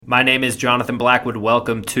My name is Jonathan Blackwood.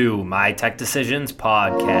 Welcome to My Tech Decisions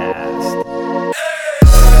podcast.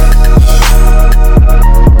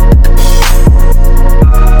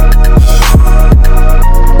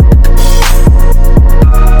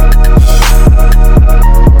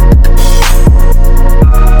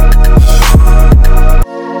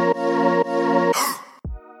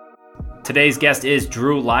 Today's guest is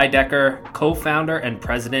Drew Lydecker, co-founder and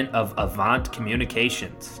president of Avant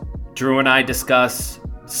Communications. Drew and I discuss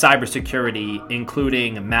cybersecurity,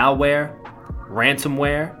 including malware,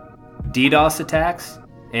 ransomware, DDoS attacks,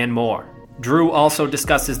 and more. Drew also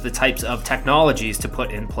discusses the types of technologies to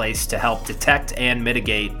put in place to help detect and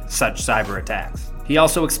mitigate such cyber attacks. He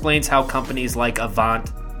also explains how companies like Avant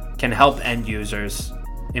can help end users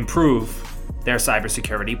improve their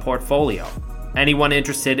cybersecurity portfolio. Anyone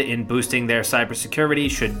interested in boosting their cybersecurity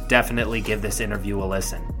should definitely give this interview a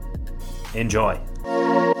listen. Enjoy.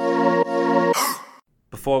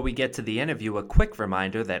 Before we get to the interview, a quick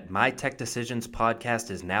reminder that My Tech Decisions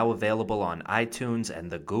podcast is now available on iTunes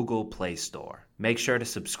and the Google Play Store. Make sure to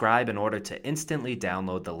subscribe in order to instantly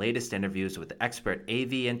download the latest interviews with expert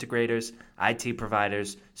AV integrators, IT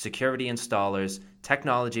providers, security installers,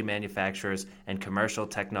 technology manufacturers, and commercial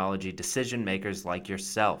technology decision makers like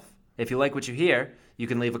yourself. If you like what you hear, you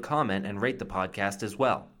can leave a comment and rate the podcast as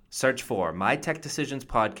well. Search for My Tech Decisions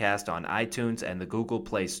podcast on iTunes and the Google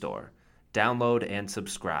Play Store. Download and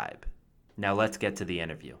subscribe. Now let's get to the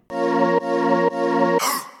interview.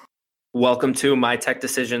 Welcome to My Tech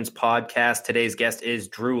Decisions podcast. Today's guest is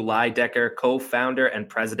Drew Lydecker, co-founder and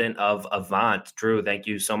president of Avant. Drew, thank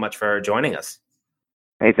you so much for joining us.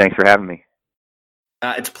 Hey, thanks for having me.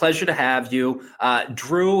 It's a pleasure to have you.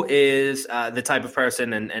 Drew is the type of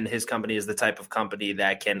person, and his company is the type of company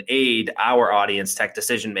that can aid our audience, tech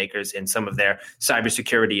decision makers, in some of their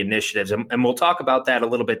cybersecurity initiatives. And we'll talk about that a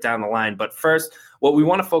little bit down the line. But first, what we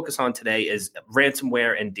want to focus on today is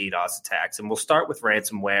ransomware and DDoS attacks. And we'll start with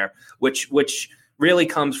ransomware, which really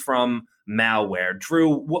comes from malware.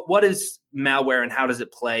 Drew, what is malware and how does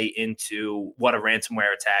it play into what a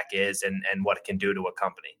ransomware attack is and what it can do to a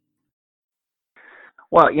company?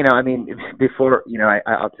 Well, before,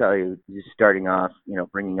 I'll tell you, just starting off,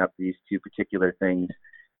 bringing up these two particular things,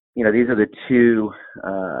 these are the two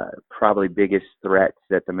probably biggest threats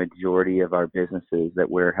that the majority of our businesses that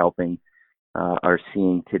we're helping are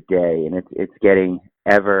seeing today. And it's getting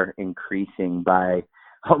ever increasing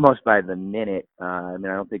almost by the minute. I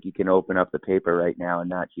don't think you can open up the paper right now and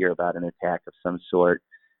not hear about an attack of some sort.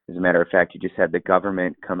 As a matter of fact, you just had the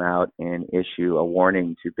government come out and issue a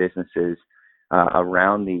warning to businesses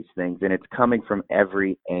around these things, and it's coming from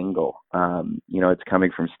every angle. It's coming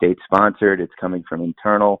from state-sponsored, it's coming from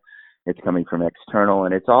internal, it's coming from external,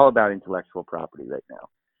 and it's all about intellectual property right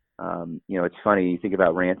now. It's funny, you think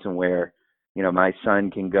about ransomware, my son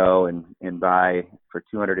can go and buy for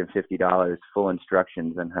 $250 full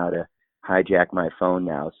instructions on how to hijack my phone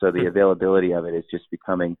now. So the availability of it is just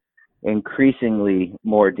becoming increasingly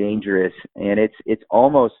more dangerous, and it's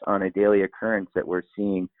almost on a daily occurrence that we're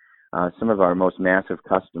seeing some of our most massive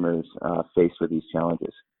customers faced with these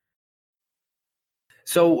challenges.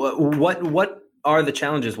 So what are the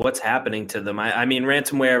challenges? What's happening to them? I mean,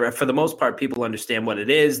 ransomware, for the most part, people understand what it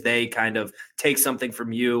is. They kind of take something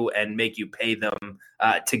from you and make you pay them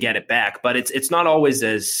to get it back. But it's not always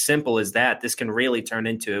as simple as that. This can really turn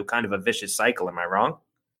into kind of a vicious cycle. Am I wrong?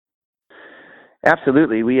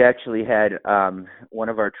 Absolutely. We actually had one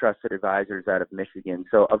of our trusted advisors out of Michigan.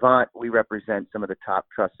 So Avant, we represent some of the top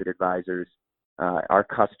trusted advisors. Our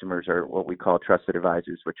customers are what we call trusted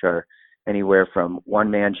advisors, which are anywhere from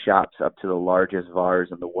one-man shops up to the largest VARs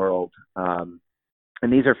in the world. And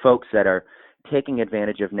these are folks that are taking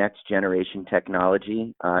advantage of next-generation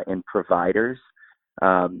technology and providers.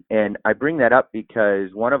 And I bring that up because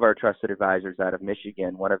one of our trusted advisors out of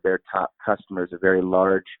Michigan, one of their top customers, a very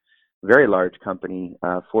large company,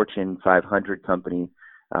 Fortune 500 company,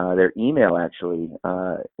 their email actually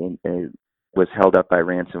was held up by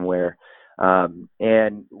ransomware.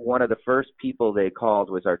 And one of the first people they called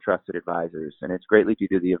was our trusted advisors. And it's greatly due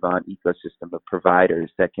to the Avant ecosystem of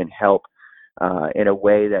providers that can help in a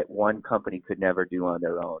way that one company could never do on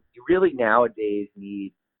their own. You really nowadays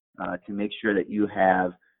need to make sure that you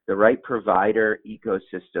have the right provider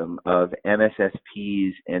ecosystem of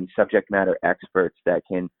MSSPs and subject matter experts that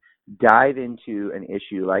can dive into an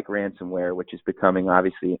issue like ransomware, which is becoming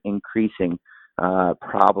obviously an increasing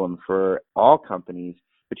problem for all companies.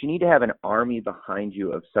 But you need to have an army behind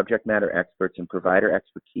you of subject matter experts and provider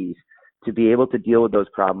expertise to be able to deal with those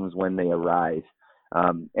problems when they arise.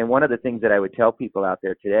 And one of the things that I would tell people out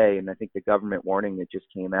there today, and I think the government warning that just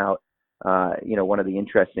came out one of the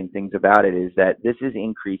interesting things about it is that this is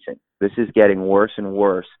increasing. This is getting worse and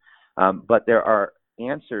worse. But there are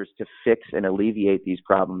answers to fix and alleviate these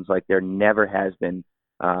problems like there never has been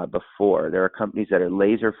before. There are companies that are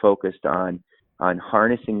laser focused on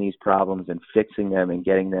harnessing these problems and fixing them and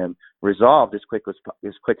getting them resolved as quick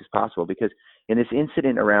as possible. Because in this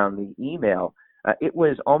incident around the email, it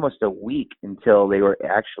was almost a week until they were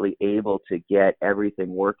actually able to get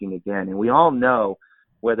everything working again. And we all know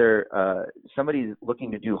whether somebody's looking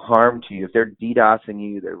to do harm to you, if they're DDoSing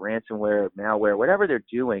you, they're ransomware, malware, whatever they're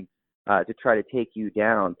doing to try to take you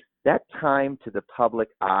down, that time to the public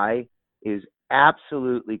eye is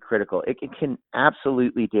absolutely critical. It can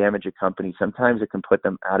absolutely damage a company. Sometimes it can put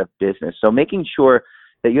them out of business. So making sure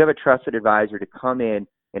that you have a trusted advisor to come in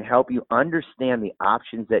and help you understand the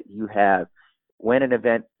options that you have when an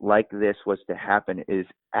event like this was to happen is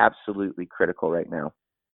absolutely critical right now.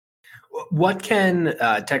 What can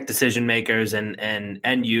tech decision makers and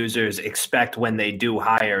end users expect when they do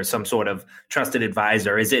hire some sort of trusted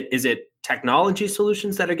advisor? Is it technology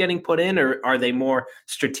solutions that are getting put in, or are they more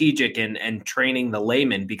strategic and training the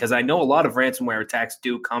layman? Because I know a lot of ransomware attacks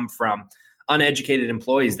do come from uneducated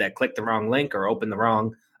employees that click the wrong link or open the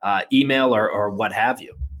wrong email or what have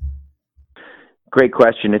you. Great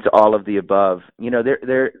question. It's all of the above.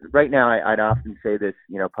 There right now, I'd often say this,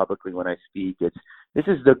 publicly when I speak. This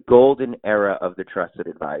is the golden era of the trusted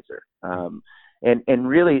advisor, and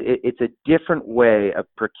really, it's a different way of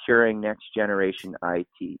procuring next generation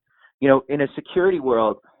IT. In a security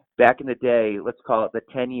world, back in the day, let's call it the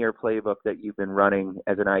 10-year playbook that you've been running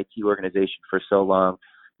as an IT organization for so long.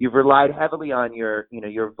 You've relied heavily on your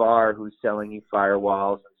VAR who's selling you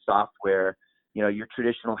firewalls and software. Your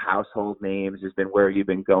traditional household names has been where you've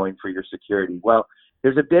been going for your security. Well,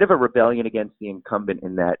 there's a bit of a rebellion against the incumbent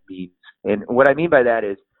in that means. And what I mean by that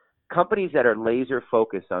is companies that are laser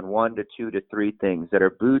focused on 1 to 2 to 3 things, that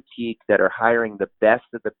are boutique, that are hiring the best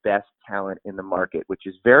of the best talent in the market, which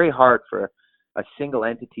is very hard for a single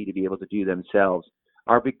entity to be able to do themselves,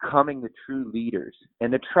 are becoming the true leaders.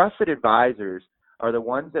 And the trusted advisors are the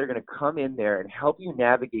ones that are going to come in there and help you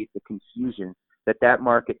navigate the confusion that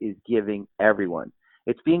market is giving everyone.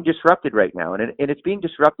 It's being disrupted right now, and it's being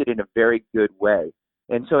disrupted in a very good way.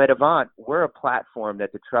 And so at Avant, we're a platform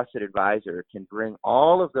that the trusted advisor can bring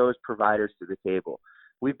all of those providers to the table.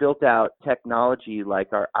 We built out technology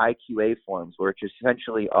like our IQA forms, which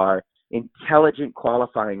essentially are intelligent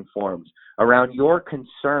qualifying forms around your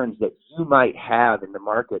concerns that you might have in the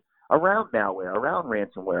market around malware, around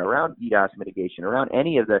ransomware, around DDoS mitigation, around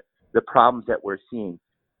any of the problems that we're seeing.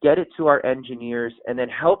 Get it to our engineers, and then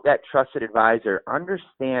help that trusted advisor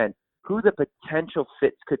understand who the potential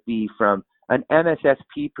fits could be from an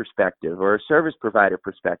MSSP perspective or a service provider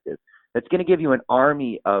perspective. That's going to give you an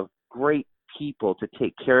army of great people to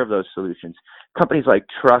take care of those solutions. Companies like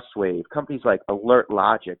TrustWave, companies like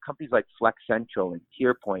AlertLogic, companies like Flex Central and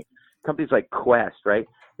TierPoint, companies like Quest, right,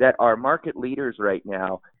 that are market leaders right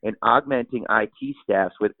now in augmenting IT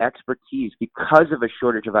staffs with expertise because of a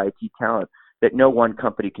shortage of IT talent that no one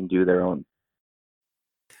company can do their own.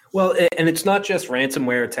 Well, and it's not just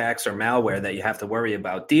ransomware attacks or malware that you have to worry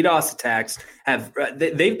about. DDoS attacks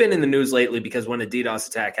they've been in the news lately because when a DDoS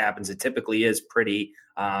attack happens, it typically is pretty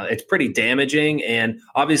damaging. And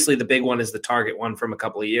obviously the big one is the Target one from a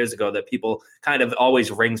couple of years ago that people kind of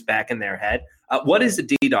always rings back in their head. What is a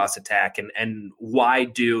DDoS attack, and why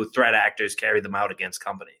do threat actors carry them out against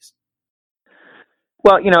companies?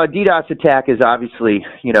 Well, a DDoS attack is obviously,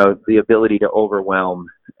 the ability to overwhelm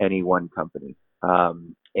any one company.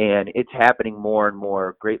 And it's happening more and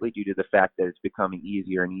more greatly due to the fact that it's becoming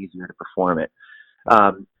easier and easier to perform it.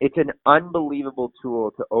 It's an unbelievable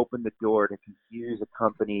tool to open the door to confuse a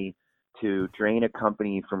company, to drain a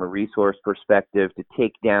company from a resource perspective, to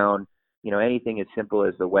take down, anything as simple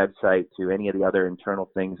as the website to any of the other internal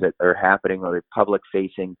things that are happening or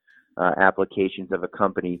public-facing applications of a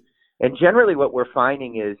company. And generally what we're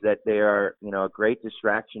finding is that they are, a great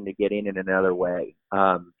distraction to get in another way.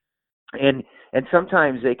 And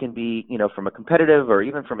sometimes they can be, from a competitive or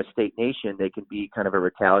even from a state nation, they can be kind of a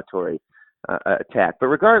retaliatory attack. But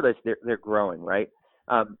regardless, they're growing, right?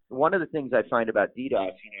 One of the things I find about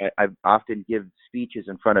DDoS, I often give speeches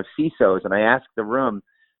in front of CISOs, and I ask the room,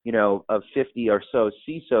 of 50 or so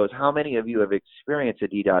CISOs, how many of you have experienced a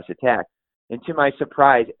DDoS attack? And to my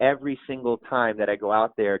surprise, every single time that I go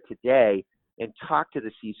out there today and talk to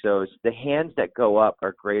the CISOs, the hands that go up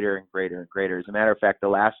are greater and greater and greater. As a matter of fact, the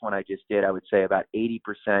last one I just did, I would say about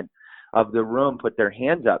 80% of the room put their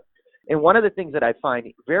hands up. And one of the things that I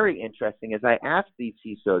find very interesting is I ask these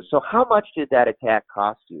CISOs, so how much did that attack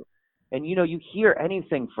cost you? And, you hear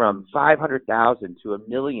anything from 500,000 to a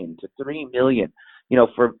million to 3 million,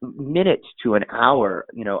 for minutes to an hour,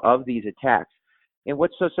 of these attacks. And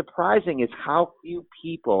what's so surprising is how few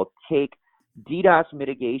people take DDoS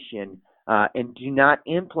mitigation and do not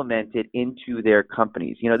implement it into their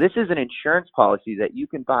companies. This is an insurance policy that you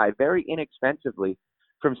can buy very inexpensively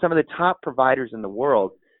from some of the top providers in the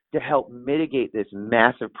world to help mitigate this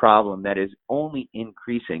massive problem that is only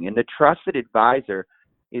increasing. And the trusted advisor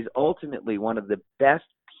is ultimately one of the best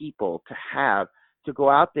people to have to go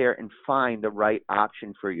out there and find the right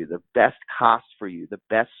option for you, the best cost for you, the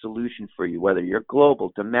best solution for you, whether you're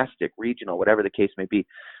global, domestic, regional, whatever the case may be.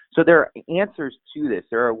 So there are answers to this.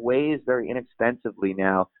 There are ways very inexpensively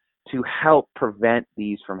now to help prevent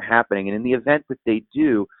these from happening. And in the event that they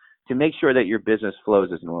do, to make sure that your business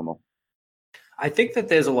flows as normal. I think that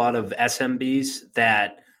there's a lot of SMBs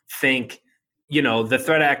that think, the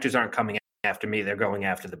threat actors aren't coming after me, they're going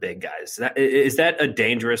after the big guys. Is that a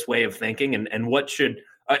dangerous way of thinking? And what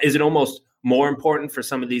is it almost more important for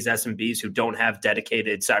some of these SMBs who don't have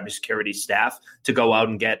dedicated cybersecurity staff to go out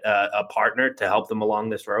and get a partner to help them along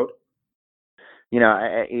this road?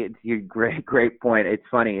 It's a great point. It's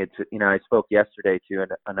funny. I spoke yesterday to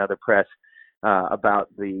another press about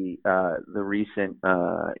the recent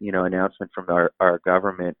announcement from our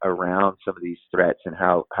government around some of these threats and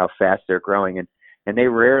how fast they're growing, and they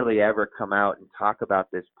rarely ever come out and talk about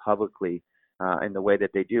this publicly in the way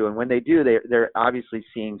that they do. And when they do, they're obviously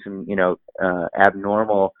seeing some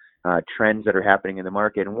abnormal trends that are happening in the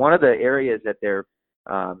market. And one of the areas that they're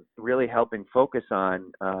really helping focus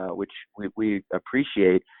on, which we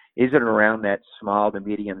appreciate, is it around that small to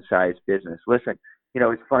medium-sized business. Listen,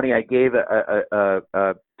 it's funny. I gave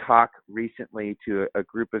a talk recently to a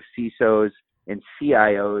group of CISOs and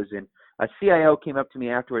CIOs, and a CIO came up to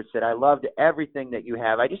me afterwards and said, "I loved everything that you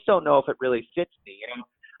have. I just don't know if it really fits me.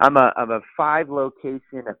 I'm a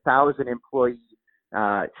 5-location, 1,000 employee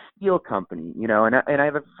steel company, and I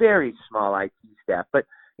have a very small IT staff. But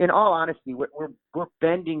in all honesty, we're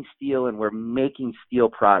bending steel and we're making steel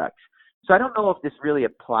products. So I don't know if this really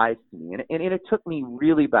applies to me." And it took me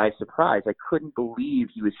really by surprise. I couldn't believe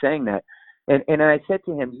he was saying that. And I said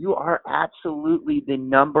to him, "You are absolutely the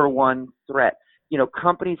number one threat."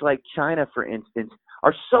 Companies like China, for instance,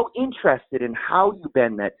 are so interested in how you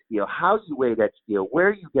bend that steel, how you weigh that steel,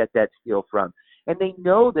 where you get that steel from. And they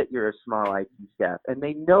know that you're a small IT staff, and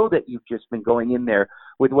they know that you've just been going in there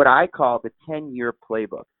with what I call the 10-year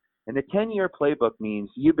playbook. And the 10-year playbook means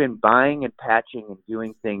you've been buying and patching and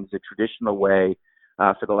doing things the traditional way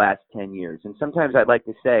for the last 10 years. And sometimes I'd like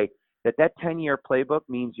to say that 10-year playbook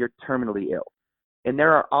means you're terminally ill. And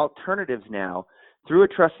there are alternatives now through a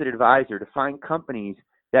trusted advisor to find companies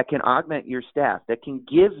that can augment your staff, that can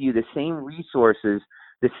give you the same resources,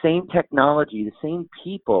 the same technology, the same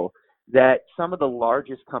people that some of the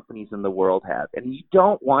largest companies in the world have. And you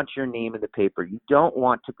don't want your name in the paper. You don't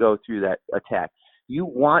want to go through that attack. You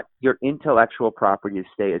want your intellectual property to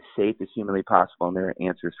stay as safe as humanly possible, and there are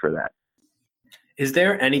answers for that. Is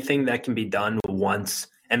there anything that can be done once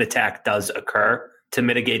an attack does occur to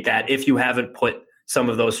mitigate that if you haven't put some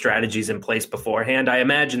of those strategies in place beforehand? I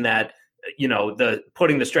imagine that the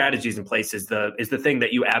putting the strategies in place is the thing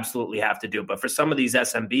that you absolutely have to do. But for some of these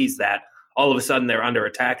SMBs that all of a sudden they're under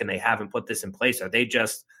attack and they haven't put this in place, are they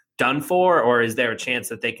just done for, or is there a chance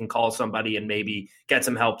that they can call somebody and maybe get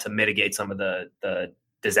some help to mitigate some of the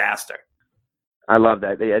disaster? I love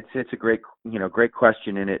that. It's a great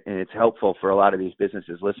question, and it's helpful for a lot of these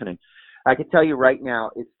businesses listening. I can tell you right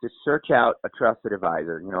now, it's to search out a trusted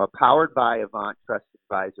advisor. A powered by Avant trusted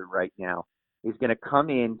advisor right now is going to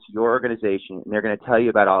come into your organization, and they're going to tell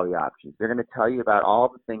you about all the options. They're going to tell you about all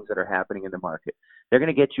the things that are happening in the market. They're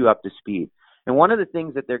going to get you up to speed. And one of the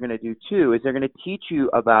things that they're going to do too is they're going to teach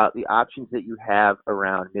you about the options that you have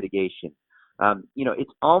around mitigation.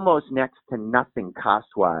 It's almost next to nothing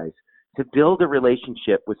cost-wise to build a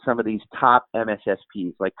relationship with some of these top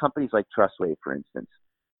MSSPs, like companies like Trustwave, for instance.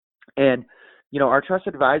 And, our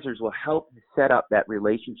trusted advisors will help set up that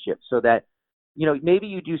relationship so that, maybe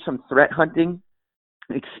you do some threat hunting,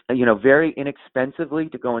 very inexpensively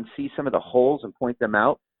to go and see some of the holes and point them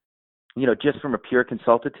out, just from a pure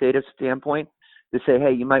consultative standpoint to say,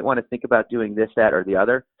 hey, you might want to think about doing this, that, or the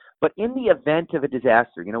other. But in the event of a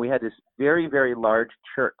disaster, we had this very, very large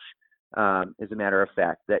church, as a matter of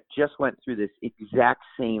fact, that just went through this exact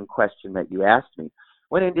same question that you asked me.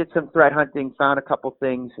 Went and did some threat hunting, found a couple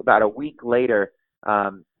things. About a week later,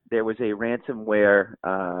 there was a ransomware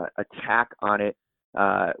attack on it.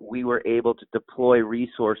 We were able to deploy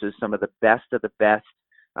resources, some of the best of the best.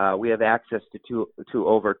 We have access to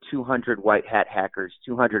over 200 white hat hackers,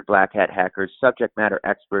 200 black hat hackers, subject matter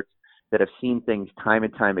experts that have seen things time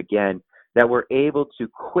and time again, that were able to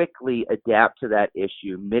quickly adapt to that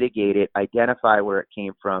issue, mitigate it, identify where it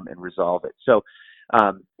came from, and resolve it. So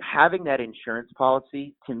having that insurance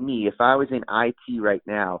policy, to me, if I was in IT right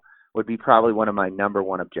now, would be probably one of my number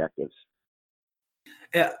one objectives.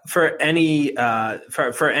 Yeah, for any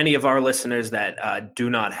of our listeners that do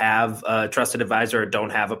not have a trusted advisor or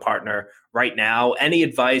don't have a partner right now, any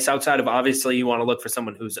advice outside of, obviously you want to look for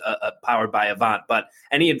someone who's powered by Avant, but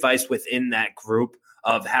any advice within that group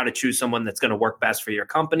of how to choose someone that's going to work best for your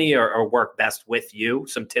company or work best with you,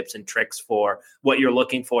 some tips and tricks for what you're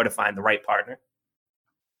looking for to find the right partner?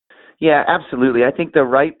 Yeah, absolutely. I think the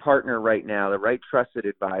right partner right now, the right trusted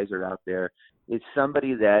advisor out there, is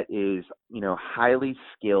somebody that is, highly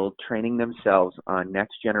skilled, training themselves on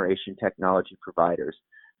next generation technology providers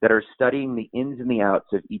that are studying the ins and the outs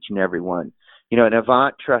of each and every one. An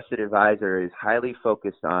Avant trusted advisor is highly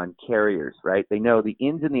focused on carriers, right? They know the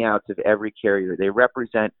ins and the outs of every carrier. They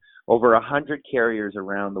represent over 100 carriers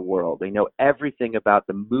around the world. They know everything about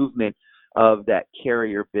the movement of that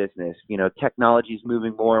carrier business. Technology is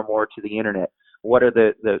moving more and more to the internet. What are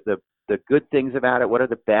the good things about it? What are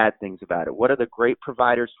the bad things about it? What are the great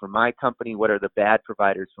providers for my company? What are the bad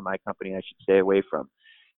providers for my company I should stay away from?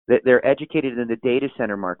 They're educated in the data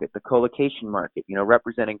center market, the colocation market,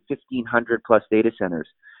 representing 1,500 plus data centers,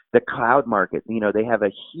 the cloud market. They have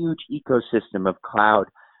a huge ecosystem of cloud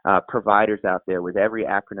providers out there with every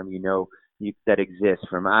acronym that exists,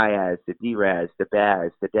 from IaaS to DRaaS to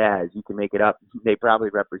BaaS to DaaS. You can make it up. They probably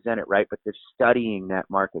represent it, right? But they're studying that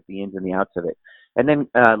market, the ins and the outs of it. And then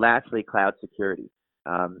lastly, cloud security.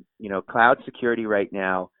 Cloud security right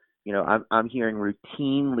now, I'm hearing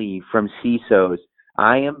routinely from CISOs,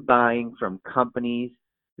 I am buying from companies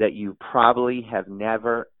that you probably have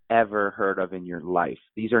never, ever heard of in your life.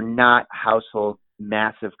 These are not household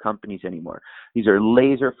massive companies anymore. These are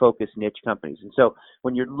laser focused niche companies. And so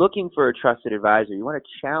when you're looking for a trusted advisor, you want to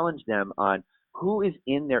challenge them on who is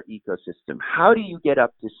in their ecosystem. How do you get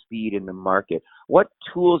up to speed in the market? What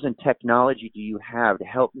tools and technology do you have to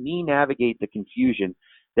help me navigate the confusion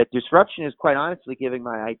that disruption is quite honestly giving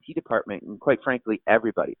my IT department and quite frankly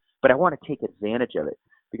everybody? But I want to take advantage of it,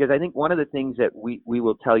 because I think one of the things that we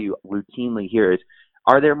will tell you routinely here is,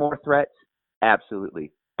 are there more threats?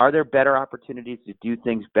 Absolutely. Are there better opportunities to do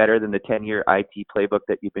things better than the 10-year IT playbook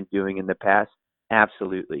that you've been doing in the past?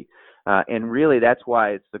 Absolutely. And really, that's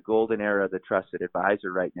why it's the golden era of the trusted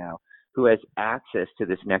advisor right now, who has access to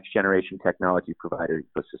this next generation technology provider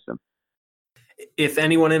ecosystem. If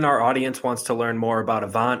anyone in our audience wants to learn more about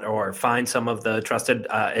Avant or find some of the trusted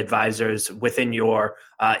advisors within your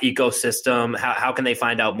ecosystem, how can they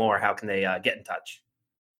find out more? How can they get in touch?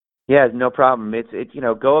 Yeah, no problem. It's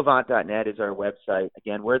goavant.net is our website.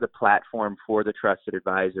 Again, we're the platform for the trusted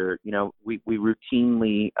advisor. We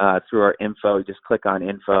routinely through our info, just click on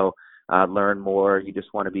info, learn more. You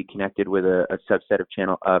just want to be connected with a subset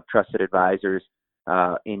of trusted advisors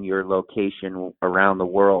in your location around the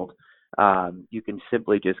world. You can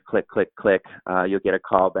simply just click. You'll get a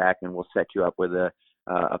call back, and we'll set you up with a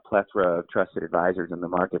plethora of trusted advisors in the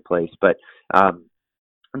marketplace. But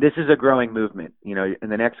this is a growing movement. In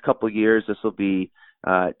the next couple of years, this will be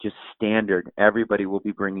just standard. Everybody will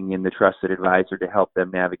be bringing in the trusted advisor to help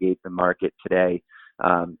them navigate the market today.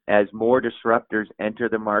 As more disruptors enter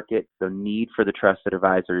the market, the need for the trusted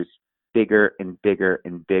advisor is bigger and bigger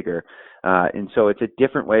and bigger. And so it's a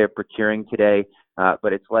different way of procuring today,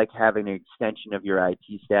 but it's like having an extension of your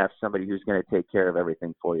IT staff, somebody who's going to take care of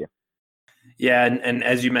everything for you. Yeah, and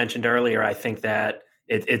as you mentioned earlier, I think that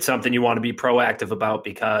it's something you want to be proactive about,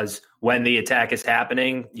 because when the attack is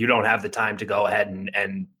happening, you don't have the time to go ahead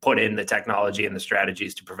and put in the technology and the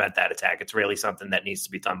strategies to prevent that attack. It's really something that needs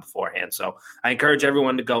to be done beforehand. So I encourage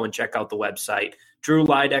everyone to go and check out the website. Drew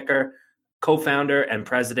Lydecker, co-founder and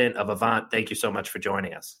president of Avant, thank you so much for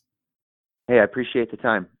joining us. Hey, I appreciate the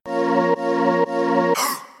time.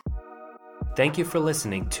 Thank you for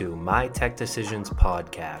listening to My Tech Decisions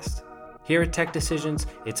podcast. Here at Tech Decisions,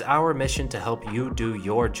 it's our mission to help you do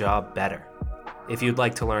your job better. If you'd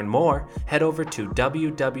like to learn more, head over to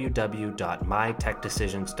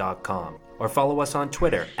www.mytechdecisions.com or follow us on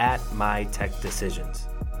Twitter @MyTechDecisions.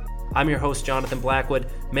 I'm your host, Jonathan Blackwood,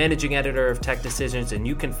 managing editor of Tech Decisions, and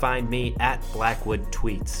you can find me at Blackwood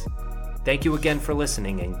Tweets. Thank you again for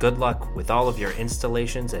listening, and good luck with all of your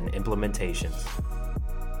installations and implementations.